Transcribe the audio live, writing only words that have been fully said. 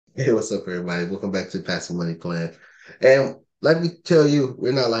Hey, what's up, everybody? Welcome back to the Passive Money Plan. And let me tell you,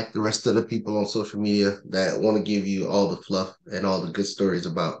 we're not like the rest of the people on social media that want to give you all the fluff and all the good stories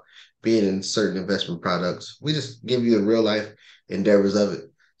about being in certain investment products. We just give you the real life endeavors of it.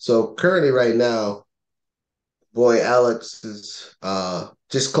 So currently, right now, boy Alex is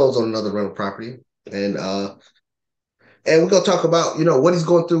just closed on another rental property, and we're gonna talk about what he's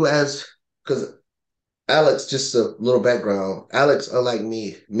going through as because Alex, just a little background. Alex, unlike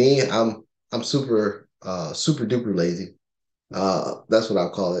me, I'm super duper lazy. That's what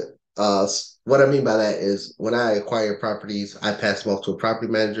I'll call it. What I mean by that is when I acquire properties, I pass them off to a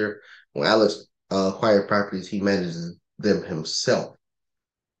property manager. When Alex acquire properties, he manages them himself.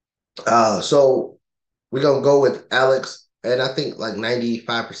 So we're gonna go with Alex, and I think like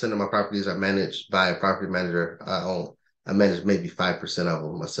 95% of my properties are managed by a property manager. I manage maybe 5% of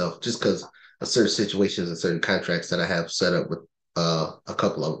them myself, just because of certain situations and certain contracts that I have set up with a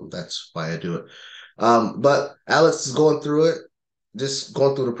couple of them. That's why I do it. But Alex is going through it, just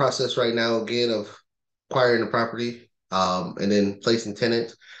going through the process right now again of acquiring the property, and then placing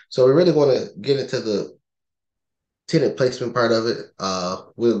tenants. So we really want to get into the tenant placement part of it.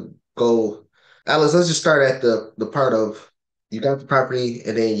 We'll go, Alice. Let's just start at the part of you got the property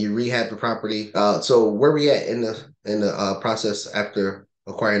and then you rehab the property. So where we at in the process after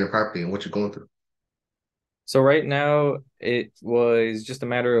acquiring the property and what you're going through? So right now it was just a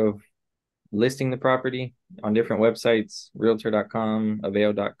matter of listing the property on different websites, realtor.com,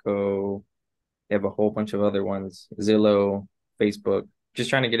 avail.co. They have a whole bunch of other ones, Zillow, Facebook,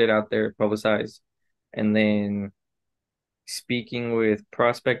 just trying to get it out there, publicized. And then speaking with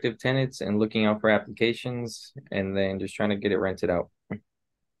prospective tenants and looking out for applications and then just trying to get it rented out.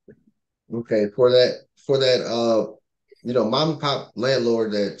 Okay, for that mom and pop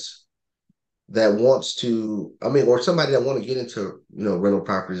landlord that wants to, I mean, or somebody that want to get into rental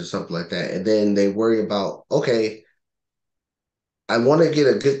properties or something like that, and then they worry about, okay, I want to get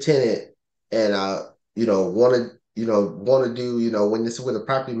a good tenant, and want to do, when this is with a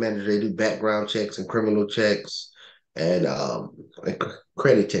property manager, they do background checks and criminal checks and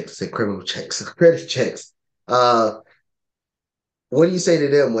credit checks. Say criminal checks, credit checks. Uh, what do you say to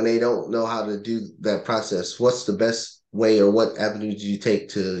them when they don't know how to do that process? What's the best way, or what avenue do you take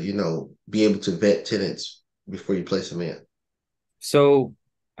to be able to vet tenants before you place them in? So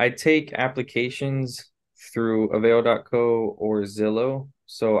I take applications through avail.co or Zillow.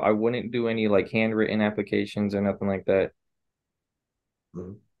 So I wouldn't do any like handwritten applications or nothing like that.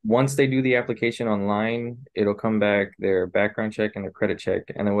 Mhm. Once they do the application online, it'll come back their background check and their credit check.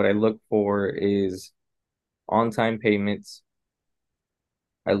 And then what I look for is on-time payments.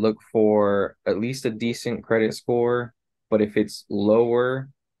 I look for at least a decent credit score, but if it's lower,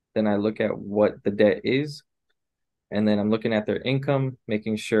 then I look at what the debt is. And then I'm looking at their income,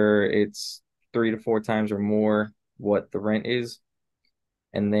 making sure it's 3 to 4 times or more what the rent is.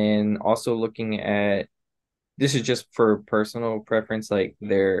 And then also looking at this is just for personal preference, like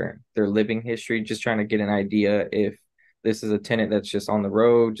their living history, just trying to get an idea if this is a tenant that's just on the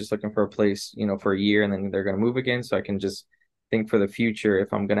road, just looking for a place, for a year and then they're gonna move again. So I can just think for the future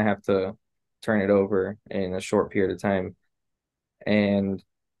if I'm gonna have to turn it over in a short period of time. And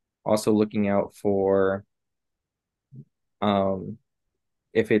also looking out for um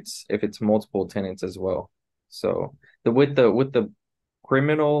if it's multiple tenants as well. So the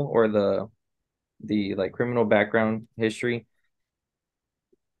criminal or the like criminal background history.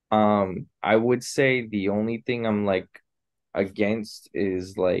 I would say the only thing I'm like against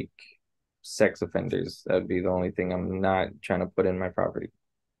is like sex offenders. That would be the only thing I'm not trying to put in my property.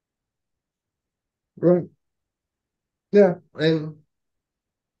 Right. Yeah, and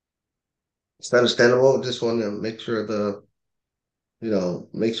it's understandable. Just want to make sure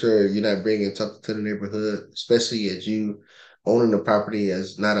make sure you're not bringing something to the neighborhood, especially as you owning the property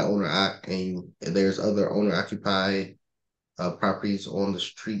as not an owner and there's other owner occupied properties on the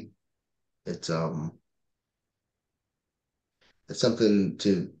street. It's um it's something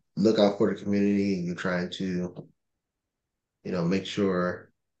to look out for the community. You're trying to make sure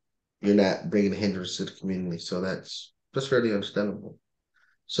you're not bringing a hindrance to the community. So that's fairly understandable.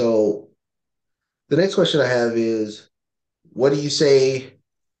 So the next question I have is, what do you say?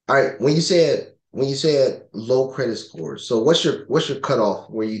 All right, when you said low credit scores, so what's your cutoff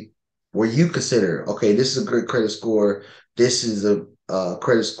where you consider, okay, this is a good credit score, this is a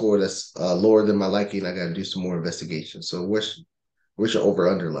credit score that's lower than my liking, I got to do some more investigation. So what's your over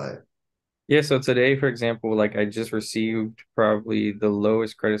underline? Yeah, so today, for example, like I just received probably the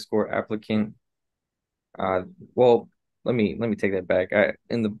lowest credit score applicant. Uh, well, let me take that back. I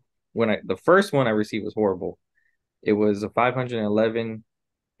in the when I the first one I received was horrible. It was a 511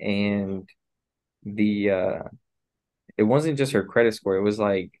 and the it wasn't just her credit score. It was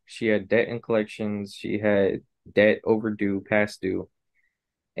like she had debt in collections, she had debt overdue, past due.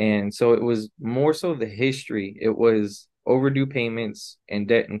 And so it was more so the history. It was overdue payments and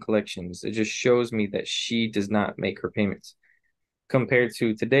debt and collections. It just shows me that she does not make her payments. Compared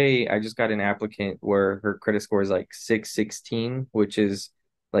to today, I just got an applicant where her credit score is like 616, which is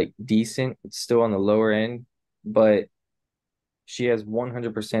like decent. It's still on the lower end, but she has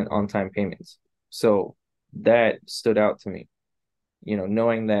 100% on-time payments. So that stood out to me,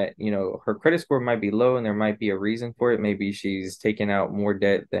 knowing that, her credit score might be low and there might be a reason for it. Maybe she's taken out more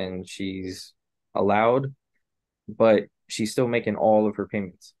debt than she's allowed, but she's still making all of her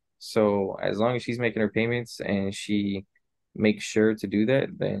payments. So as long as she's making her payments and she makes sure to do that,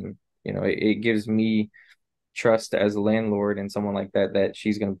 then, it gives me trust as a landlord and someone like that, that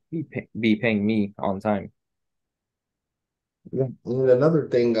she's going to be paying me on time. Yeah. And another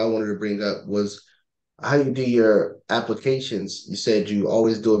thing I wanted to bring up was how you do your applications. You said you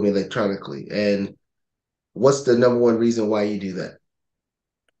always do them electronically. And what's the number one reason why you do that?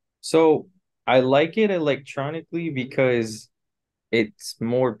 So I like it electronically because it's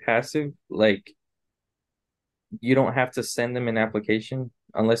more passive. Like, you don't have to send them an application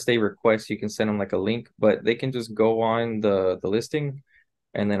unless they request. You can send them like a link, but they can just go on the listing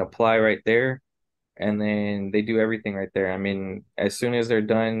and then apply right there, and then they do everything right there. I mean, as soon as they're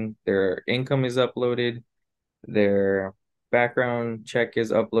done, their income is uploaded, their background check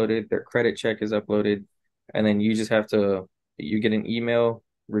is uploaded, their credit check is uploaded, and then you just have to you get an email,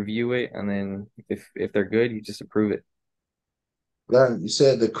 review it, and then if they're good, you just approve it. Now, you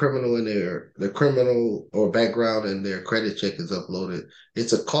said the criminal or background and their credit check is uploaded.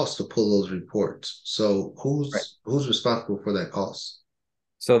 It's a cost to pull those reports. So Right. who's responsible for that cost?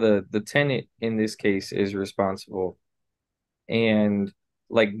 So the tenant in this case is responsible. And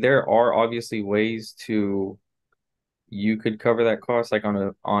like there are obviously ways to you could cover that cost like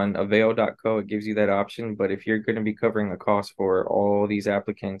on avail.co, it gives you that option, but if you're going to be covering the cost for all these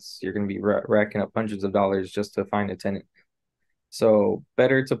applicants, you're going to be racking up hundreds of dollars just to find a tenant. So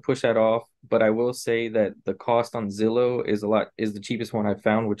better to push that off, but I will say that the cost on Zillow is the cheapest one I've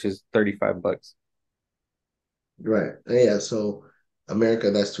found, which is 35 bucks. Right. Yeah. So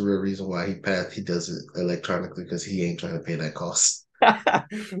America, that's the real reason why he does it electronically because he ain't trying to pay that cost.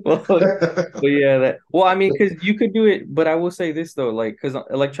 Well, but yeah, well, I mean, because you could do it, but I will say this though, like, because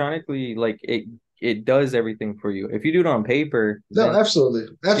electronically, like it does everything for you. If you do it on paper, No, then absolutely, you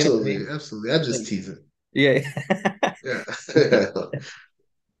know what I absolutely, mean. absolutely. I just Like, tease it. yeah, Yeah.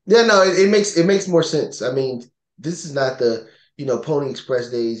 Yeah, no, it makes more sense. I mean, this is not the, Pony Express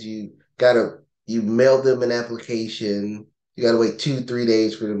days. You mail them an application. You gotta wait 2, 3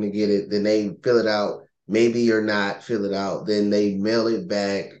 days for them to get it. Then they fill it out, maybe or not fill it out. Then they mail it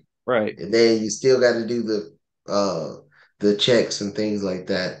back. right. And then you still gotta do the checks and things like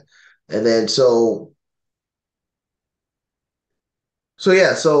that. And then so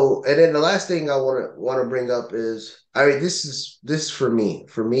yeah, and then the last thing I wanna bring up is, I mean, this for me.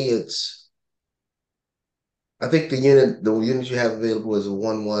 For me, it's I think the unit you have available is a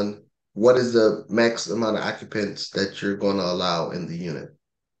 1-1. What is the max amount of occupants that you're going to allow in the unit?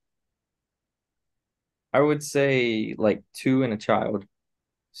 I would say like two and a child,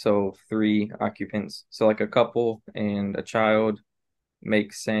 so three occupants. So like a couple and a child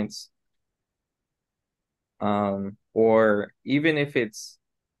makes sense. Or even if it's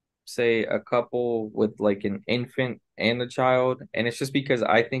say a couple with like an infant and a child, and it's just because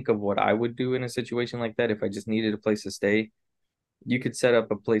I think of what I would do in a situation like that if I just needed a place to stay. You could set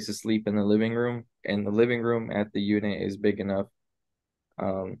up a place to sleep in the living room, and the living room at the unit is big enough.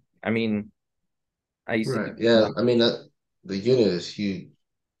 I mean, I used to do Right. Yeah. I mean, the unit is huge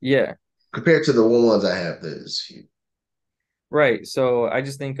yeah, compared to the ones I have. That is huge. right. So I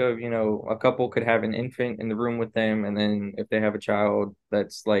just think of, a couple could have an infant in the room with them, and then if they have a child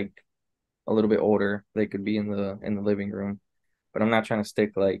that's like a little bit older, they could be in the living room. But I'm not trying to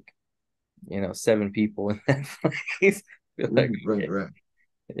stick like, seven people in that place. Feel like, Right. okay, Right.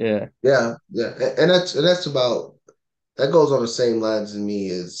 yeah, Yeah. Yeah. And that's about that goes on the same lines as me.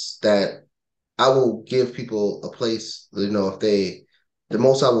 Is that I will give people a place. If the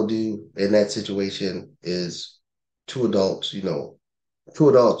most I will do in that situation is two adults. Two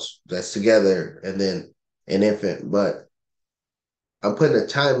adults that's together and then an infant. But I'm putting a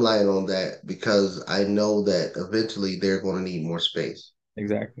timeline on that because I know that eventually they're going to need more space.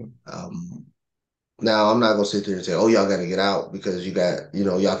 exactly. Um, Now, I'm not going to sit there and say, oh, y'all got to get out because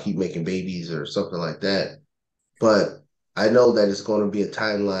y'all keep making babies or something like that. But I know that it's going to be a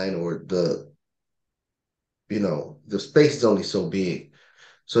timeline or the space is only so big.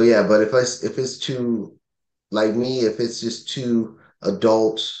 So yeah, but if it's two like me, if it's just two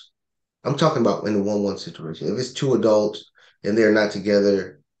adults, I'm talking about in a one-one situation. If it's two adults and they're not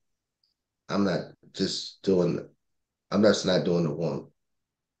together, I'm not just doing. I'm just not doing the one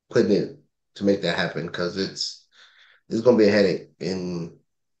putting it to make that happen because it's gonna be a headache, and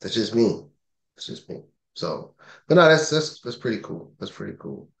that's just me. It's just me. So, but no, that's pretty cool. That's pretty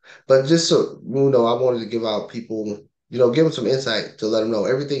cool. But just so you know, I wanted to give out people, give them some insight to let them know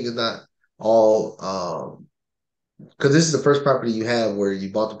everything is not all. Because this is the first property you have where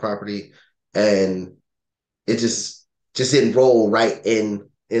you bought the property, and it just didn't roll right in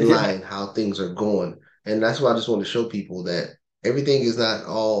Yeah. line how things are going, and that's why I just want to show people that everything is not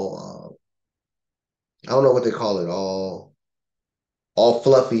all. I don't know what they call it, all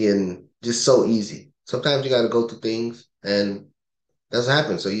fluffy and just so easy. Sometimes you got to go through things, and that's what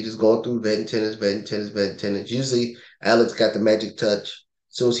happens. So you just going through vetting tenants, vetting tenants, vetting tenants. Usually, Alex got the magic touch.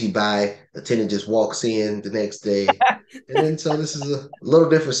 As soon as he buy, the tenant just walks in the next day, and then so this is a little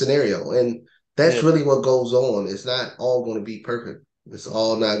different scenario, and that's Yeah. really what goes on. It's not all going to be perfect. It's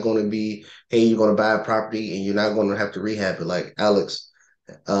all not going to be, hey, you're going to buy a property and you're not going to have to rehab it like Alex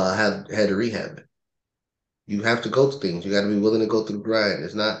had to rehab it. You have to go through things. You got to be willing to go through the grind.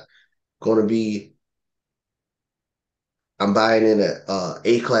 It's not going to be I'm buying in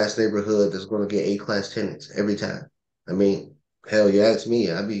a class neighborhood that's going to get A class tenants every time. I mean, hell, you ask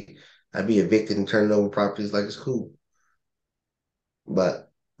me, I'd be evicted and turning over properties like it's cool.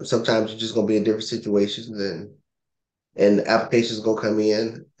 But sometimes you're just going to be in different situations, and applications gonna come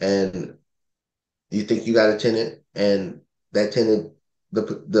in, and you think you got a tenant, and that tenant,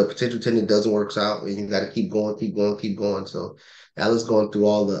 the potential tenant doesn't works out, and you got to keep going, keep going, keep going. So Alice going through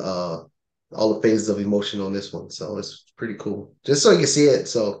all the phases of emotion on this one, so it's pretty cool. Just so you can see it.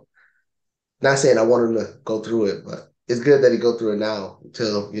 So not saying I want him to go through it, but it's good that he go through it now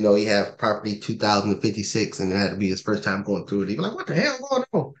until he have property 2056, and it had to be his first time going through it. He be like, "What the hell going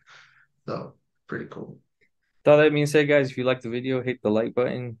on?" So pretty cool. With all that being said, guys, if you like the video, hit the like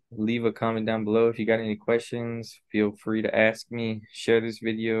button, leave a comment down below. If you got any questions, feel free to ask me, share this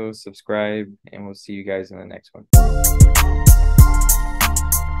video, subscribe, and we'll see you guys in the next one.